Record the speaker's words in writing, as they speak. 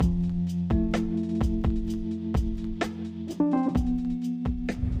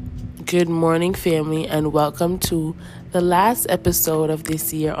Good morning, family, and welcome to the last episode of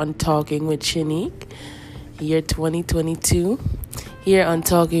this year on Talking with Shanique, year 2022. Here on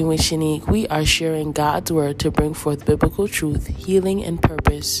Talking with Shanique, we are sharing God's word to bring forth biblical truth, healing, and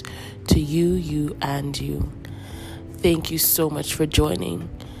purpose to you, and you. Thank you so much for joining.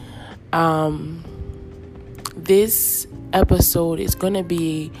 This episode is going to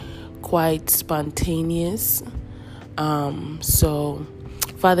be quite spontaneous.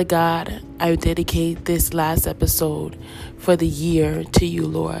 Father God, I dedicate this last episode for the year to you,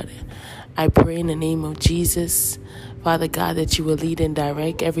 Lord. I pray in the name of Jesus, Father God, that you will lead and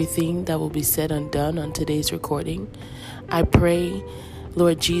direct everything that will be said and done on today's recording. I pray,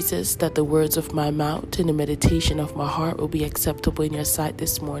 Lord Jesus, that the words of my mouth and the meditation of my heart will be acceptable in your sight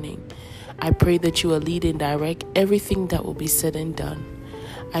this morning. I pray that you will lead and direct everything that will be said and done.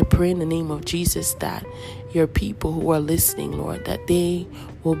 I pray in the name of Jesus that your people who are listening, Lord, that they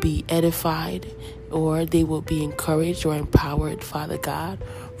will be edified or they will be encouraged or empowered, Father God,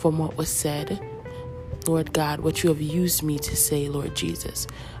 from what was said. Lord God, what you have used me to say, Lord Jesus.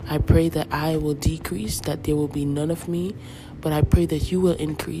 I pray that I will decrease, that there will be none of me, but I pray that you will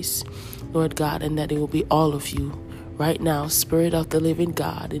increase, Lord God, and that it will be all of you. Right now, Spirit of the living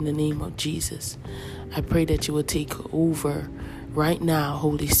God, in the name of Jesus, I pray that you will take over right now,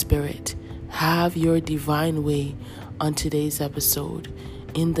 Holy Spirit. Have your divine way on today's episode.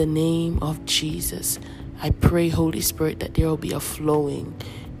 In the name of Jesus, I pray, Holy Spirit, that there will be a flowing.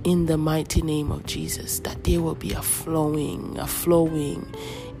 In the mighty name of Jesus, that there will be a flowing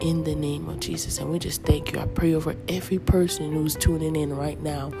in the name of Jesus. And we just thank you. I pray over every person who's tuning in right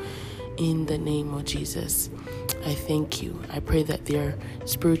now. In the name of Jesus, I thank you. I pray that their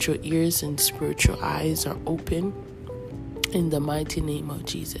spiritual ears and spiritual eyes are open. In the mighty name of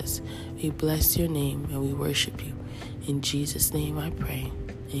Jesus, we bless your name and we worship you. In Jesus' name I pray.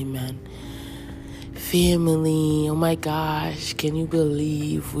 Amen. Family, oh my gosh, can you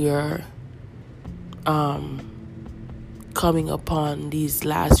believe we're coming upon these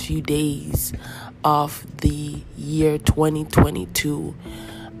last few days of the year 2022?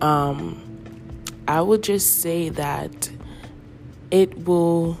 I would just say that it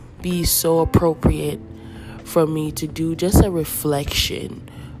will be so appropriate for me to do just a reflection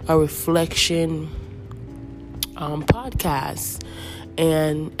podcast.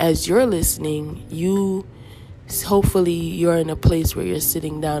 And as you're listening, hopefully you're in a place where you're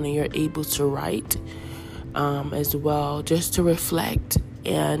sitting down and you're able to write as well, just to reflect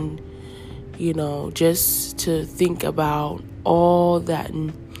and, just to think about all that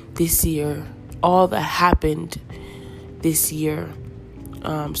happened this year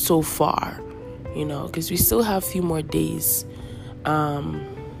so far. Because we still have a few more days.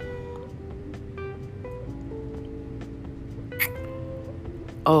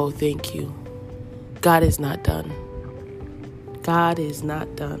 Oh, thank you. God is not done. God is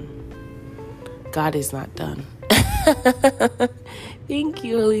not done. God is not done. Thank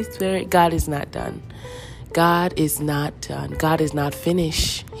you, Holy Spirit. God is not done. God is not done. God is not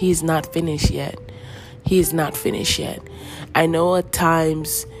finished. He is not finished yet. He is not finished yet. I know at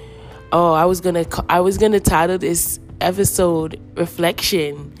times... Oh, I was gonna title this episode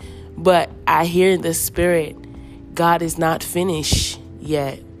Reflection, but I hear in the spirit, God is not finished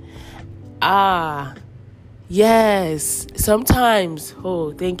yet. Yes. Sometimes,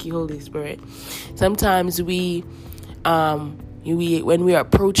 thank you, Holy Spirit. Sometimes we when we are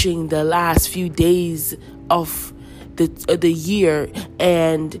approaching the last few days of the year,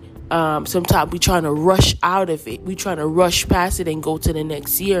 and sometimes we trying to rush out of it. We trying to rush past it and go to the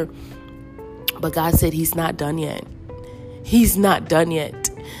next year. But God said he's not done yet. He's not done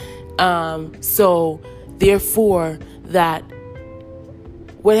yet. So therefore, that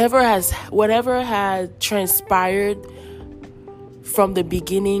whatever has transpired from the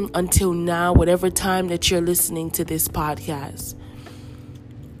beginning until now, whatever time that you're listening to this podcast,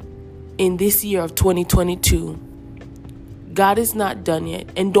 in this year of 2022, God is not done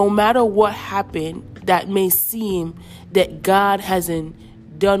yet. And no matter what happened, that may seem that God hasn't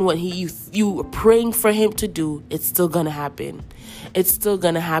done what you were praying for him to do, it's still gonna happen. It's still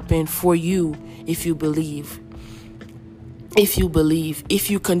gonna happen for you if you believe. If you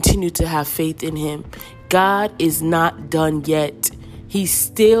continue to have faith in him. God is not done yet. He's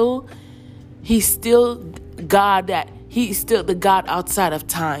still God he's still the God outside of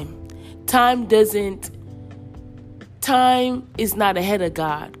time. Time is not ahead of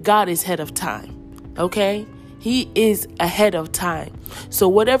God. God is ahead of time. Okay? He is ahead of time. So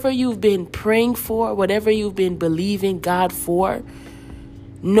whatever you've been praying for, whatever you've been believing God for,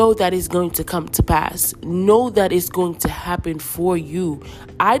 know that it's going to come to pass. Know that it's going to happen for you.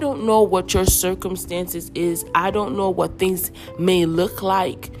 I don't know what your circumstances is. I don't know what things may look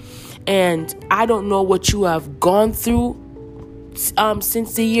like. And I don't know what you have gone through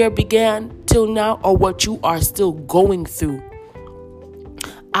since the year began till now, or what you are still going through.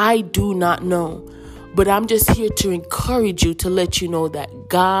 I do not know. But I'm just here to encourage you, to let you know that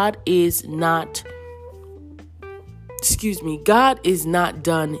God is not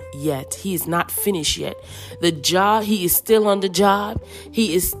done yet. He is not finished yet. The job, he is still on the job.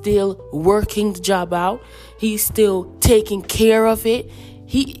 He is still working the job out. He's still taking care of it.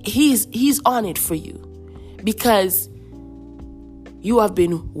 He's on it for you, because you have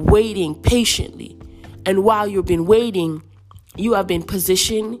been waiting patiently. And while you've been waiting, you have been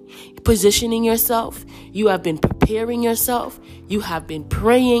positioning yourself. You have been preparing yourself. You have been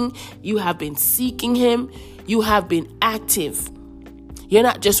praying. You have been seeking him. You have been active. You're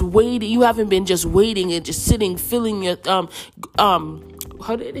not just waiting. You haven't been just waiting and just sitting, filling your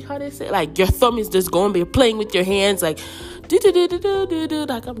how they say, like your thumb is just going be playing with your hands, like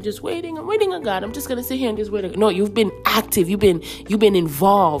like I'm just waiting. I'm waiting on God. I'm just gonna sit here and just wait. No, you've been active. You've been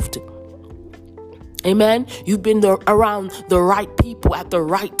involved. Amen. You've been around the right people at the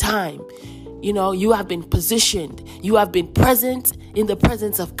right time. You have been positioned. You have been present in the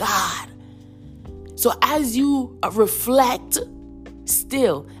presence of God. So as you reflect,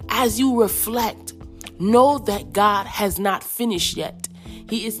 know that God has not finished yet.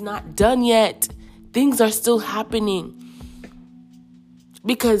 He is not done yet. Things are still happening,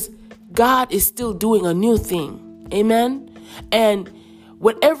 because God is still doing a new thing. Amen. And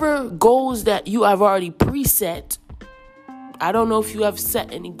whatever goals that you have already preset, I don't know if you have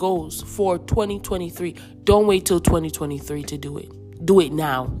set any goals for 2023. Don't wait till 2023 to do it. Do it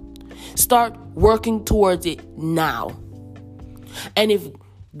now. Start working towards it now. And if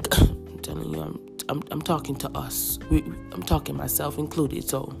I'm telling you, I'm talking to us. I'm talking myself included.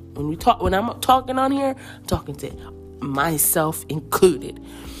 So when I'm talking on here, I'm talking to myself included.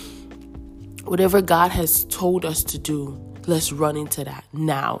 Whatever God has told us to do, let's run into that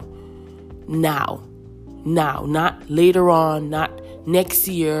now. Not later on, not next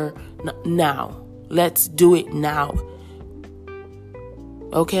year. Now. Let's do it now.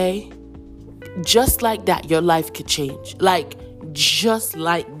 Okay? Just like that, your life could change. Like, just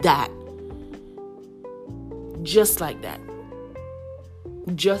like that. Just like that.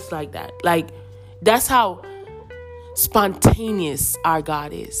 Just like that. Like, that's how spontaneous our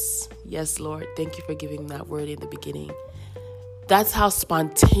God is. Yes, Lord. Thank you for giving that word in the beginning. That's how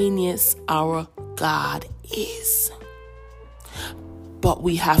spontaneous our God is. But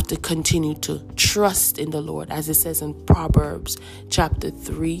we have to continue to trust in the Lord, as it says in Proverbs chapter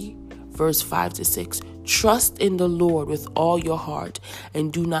 3, verse 5-6. Trust in the Lord with all your heart,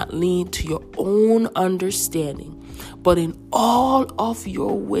 and do not lean to your own understanding, but in all of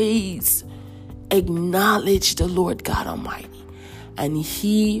your ways acknowledge the Lord God Almighty, and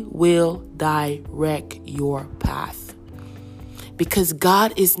he will direct your path. Because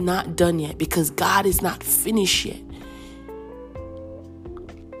God is not done yet, because God is not finished yet,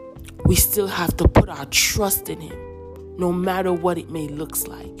 we still have to put our trust in him, no matter what it may look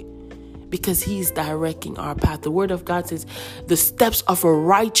like, because he's directing our path. The word of God says the steps of a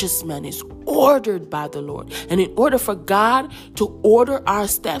righteous man is ordered by the Lord. And in order for God to order our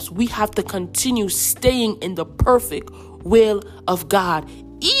steps, we have to continue staying in the perfect will of God,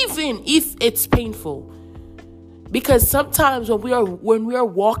 even if it's painful. Because sometimes when we are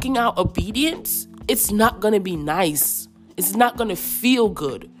walking out obedience, it's not going to be nice. It's not going to feel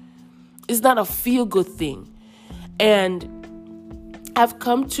good. It's not a feel-good thing. And I've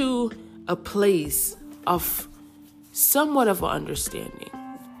come to a place of somewhat of an understanding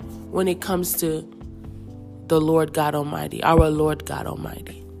when it comes to the Lord God Almighty, our Lord God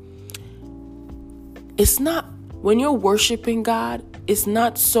Almighty. It's not, when you're worshiping God, it's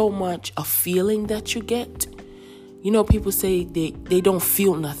not so much a feeling that you get. People say they don't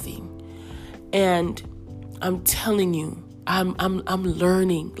feel nothing. And I'm telling you, I'm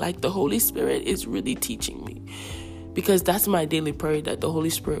learning. Like, the Holy Spirit is really teaching me, because that's my daily prayer, that the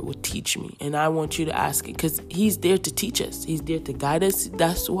Holy Spirit will teach me. And I want you to ask it, because he's there to teach us. He's there to guide us.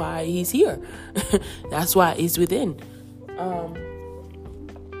 That's why he's here. That's why he's within.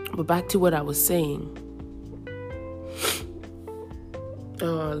 But back to what I was saying.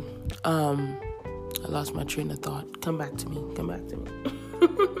 I lost my train of thought. Come back to me.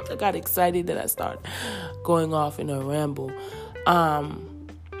 I got excited that I started going off in a ramble.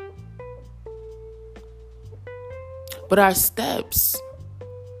 But our steps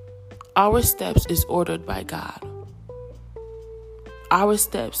is ordered by God. our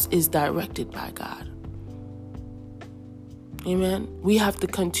steps is directed by God. Amen. We have to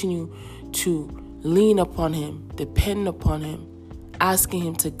continue to lean upon him, depend upon him, asking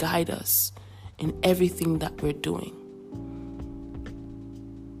him to guide us in everything that we're doing,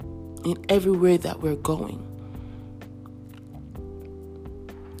 in everywhere that we're going.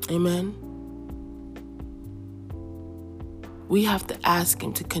 Amen. We have to ask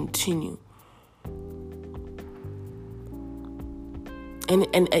him to continue.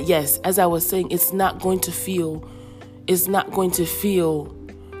 And yes, as I was saying, it's not going to feel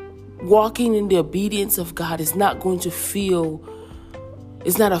walking in the obedience of God is not going to feel,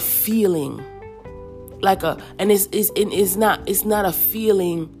 it's not a feeling it's not a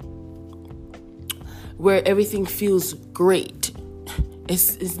feeling where everything feels great.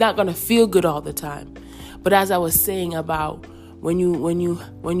 It's not going to feel good all the time. But as I was saying about when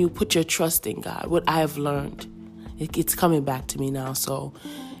you put your trust in God, what I have learned, it's coming back to me now. So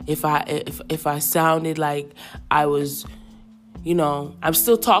if I sounded like I was, I'm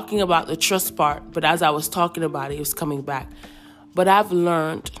still talking about the trust part, but as I was talking about it, it was coming back. But I've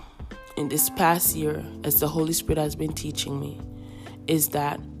learned in this past year, as the Holy Spirit has been teaching me, is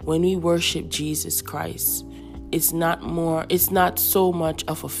that when we worship Jesus Christ, it's not so much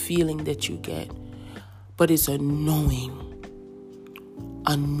of a feeling that you get, but it's a knowing,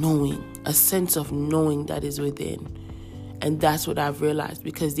 a sense of knowing that is within. And that's what I've realized,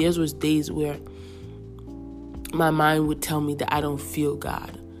 because there was days where my mind would tell me that I don't feel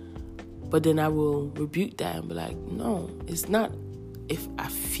God. But then I will rebuke that and be like, no, it's not a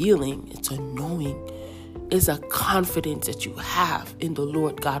feeling, it's a knowing. It's a confidence that you have in the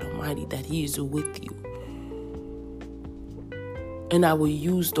Lord God Almighty, that he is with you. And I will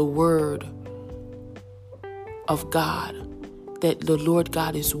use the word of God, that the Lord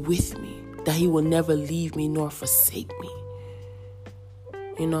God is with me, that he will never leave me nor forsake me.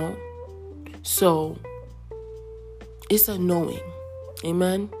 So it's a knowing.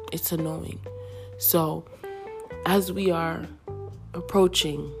 Amen. It's a knowing. So as we are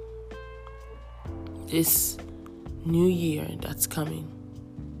approaching this new year that's coming,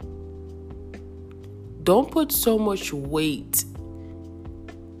 don't put so much weight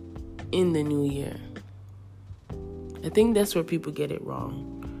in the new year. I think that's where people get it wrong.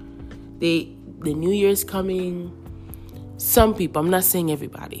 The new year is coming. Some people, I'm not saying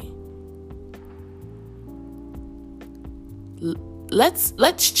everybody.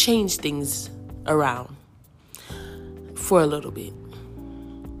 Let's change things around for a little bit.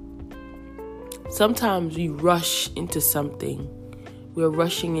 Sometimes we rush into something. We're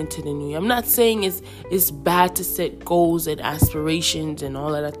rushing into the new year. I'm not saying it's bad to set goals and aspirations and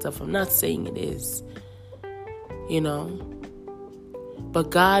all of that stuff. I'm not saying it is.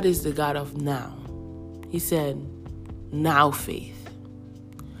 But God is the God of now. He said, now faith.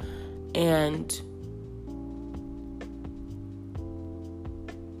 And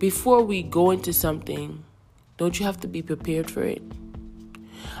before we go into something, don't you have to be prepared for it?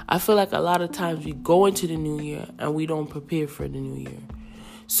 I feel like a lot of times we go into the new year and we don't prepare for the new year.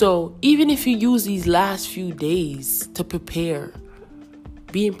 So even if you use these last few days to prepare,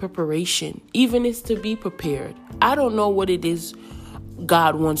 be in preparation, even if it's to be prepared. I don't know what it is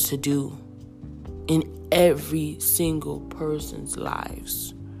God wants to do in every single person's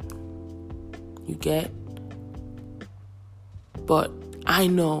lives. You get? But I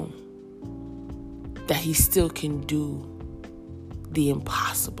know that he still can do the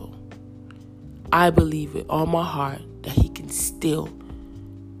impossible. I believe with all my heart that he can still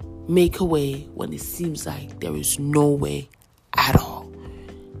make a way when it seems like there is no way at all.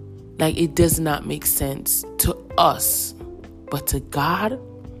 Like it does not make sense to us, but to God,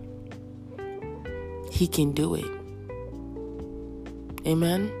 he can do it.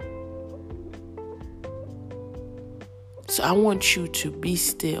 Amen. So I want you to be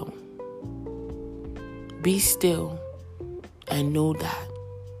still. Be still and know that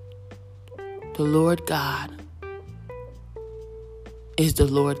the Lord God is the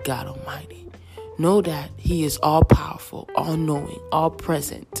Lord God Almighty. Know that he is all powerful, all knowing, all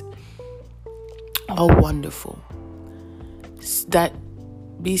present, all wonderful. That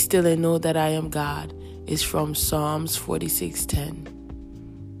be still and know that I am God is from Psalms 46:10.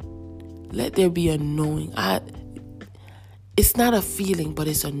 Let there be a knowing. It's not a feeling, but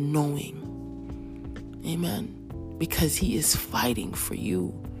it's a knowing. Amen. Because he is fighting for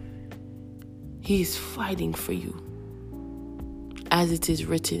you. He is fighting for you. As it is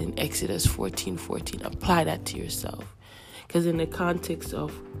written in Exodus 14:14. Apply that to yourself. Because in the context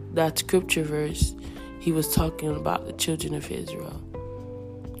of that scripture verse, he was talking about the children of Israel.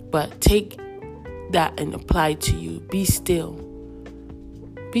 But take that and apply it to you. Be still.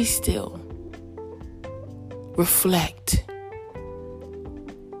 Be still. Reflect.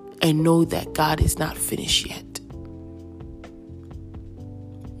 And know that God is not finished yet.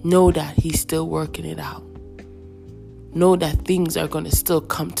 Know that He's still working it out. Know that things are going to still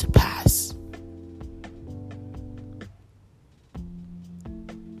come to pass.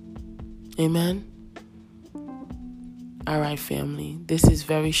 Amen. All right, family. This is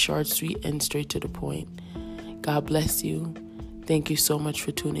very short, sweet, and straight to the point. God bless you. Thank you so much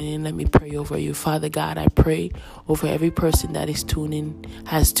for tuning in. Let me pray over you. Father God, I pray over every person that has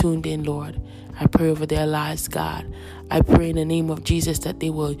tuned in, Lord. I pray over their lives, God. I pray in the name of Jesus that they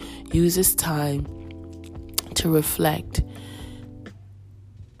will use this time to reflect,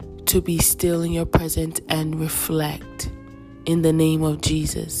 to be still in your presence and reflect in the name of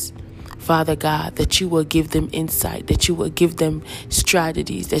Jesus. Father God, that you will give them insight, that you will give them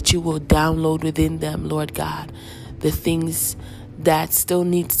strategies, that you will download within them, Lord God, the things that still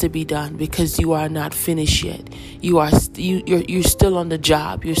needs to be done, because you are not finished yet. You're still on the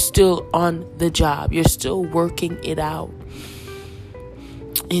job. You're still on the job. You're still working it out.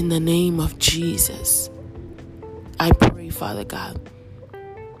 In the name of Jesus, I pray, Father God,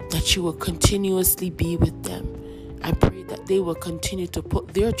 that you will continuously be with them. I pray that they will continue to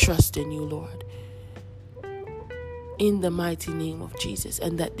put their trust in you, Lord, in the mighty name of Jesus,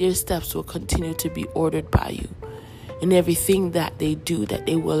 and that their steps will continue to be ordered by you. In everything that they do, that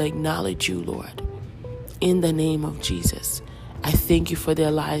they will acknowledge you, Lord, in the name of Jesus. I thank you for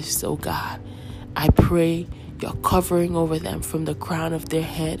their lives, oh God. I pray your covering over them from the crown of their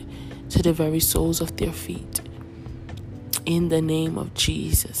head to the very soles of their feet. In the name of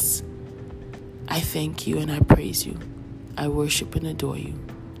Jesus, I thank you and I praise you. I worship and adore you.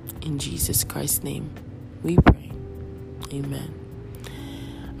 In Jesus Christ's name, we pray. Amen.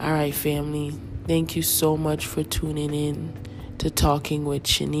 All right, family. Thank you so much for tuning in to Talking with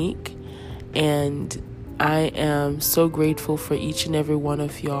Shanique. And I am so grateful for each and every one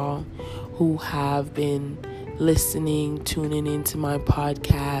of y'all who have been listening, tuning into my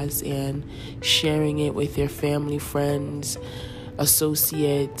podcast and sharing it with your family, friends,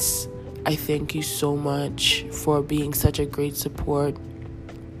 associates. I thank you so much for being such a great support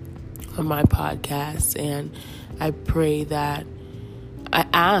on my podcast. And I pray that, I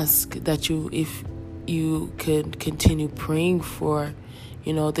ask that if you could continue praying for,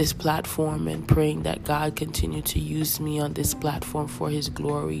 this platform, and praying that God continue to use me on this platform for His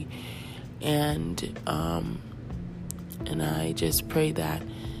glory. And I just pray that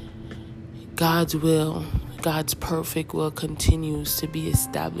God's will, God's perfect will continues to be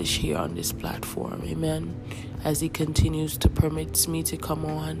established here on this platform. Amen. As He continues to permit me to come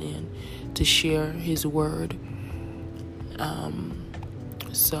on and to share His word.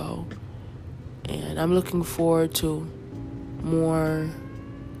 And I'm looking forward to more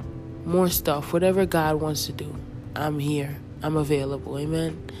stuff. Whatever God wants to do, I'm here. I'm available.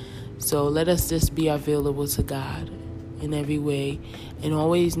 Amen. So let us just be available to God in every way, and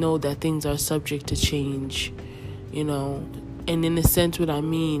always know that things are subject to change, and in a sense what I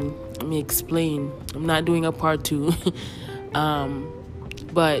mean, let me explain. I'm not doing a part 2,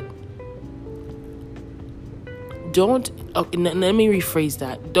 but let me rephrase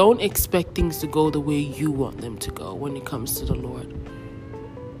that. Don't expect things to go the way you want them to go when it comes to the Lord.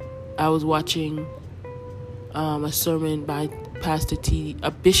 I was watching a sermon by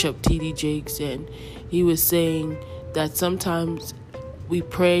Bishop T.D. Jakes, and he was saying that sometimes we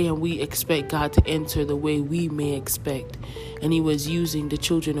pray and we expect God to answer the way we may expect. And he was using the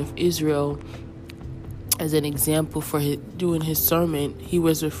children of Israel as an example for doing his sermon. He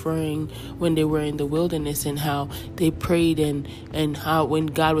was referring when they were in the wilderness and how they prayed, and how when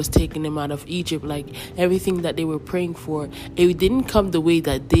God was taking them out of Egypt, like everything that they were praying for, it didn't come the way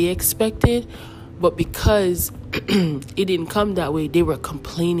that they expected. But because it didn't come that way, they were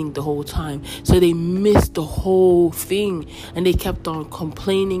complaining the whole time. So they missed the whole thing, and they kept on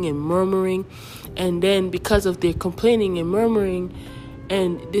complaining and murmuring. And then because of their complaining and murmuring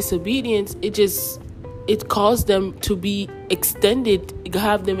and disobedience, it caused them to be extended,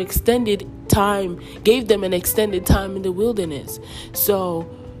 have them extended time, gave them an extended time in the wilderness. So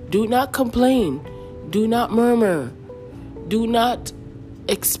do not complain. Do not murmur. Do not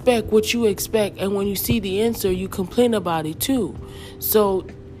expect what you expect, and when you see the answer, you complain about it too. So,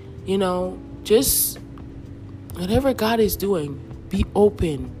 just whatever God is doing, be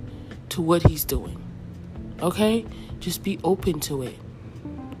open to what He's doing. Okay? Just be open to it.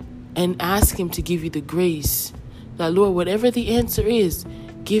 And ask Him to give you the grace. That, Lord, whatever the answer is,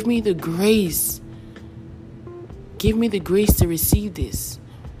 give me the grace. Give me the grace to receive this.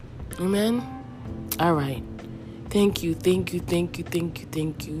 Amen? All right. Thank you, thank you, thank you, thank you,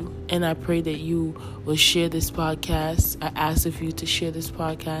 thank you. And I pray that you will share this podcast. I ask of you to share this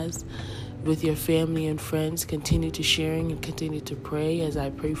podcast with your family and friends. Continue to sharing and continue to pray as I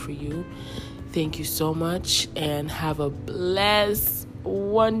pray for you. Thank you so much, and have a blessed,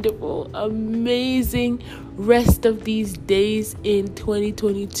 wonderful, amazing rest of these days in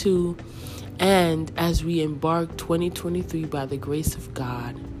 2022. And as we embark 2023 by the grace of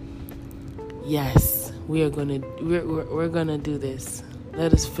God, yes, we're gonna do this.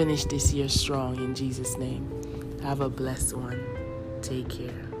 Let us finish this year strong in Jesus' name. Have a blessed one. Take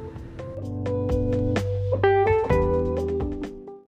care.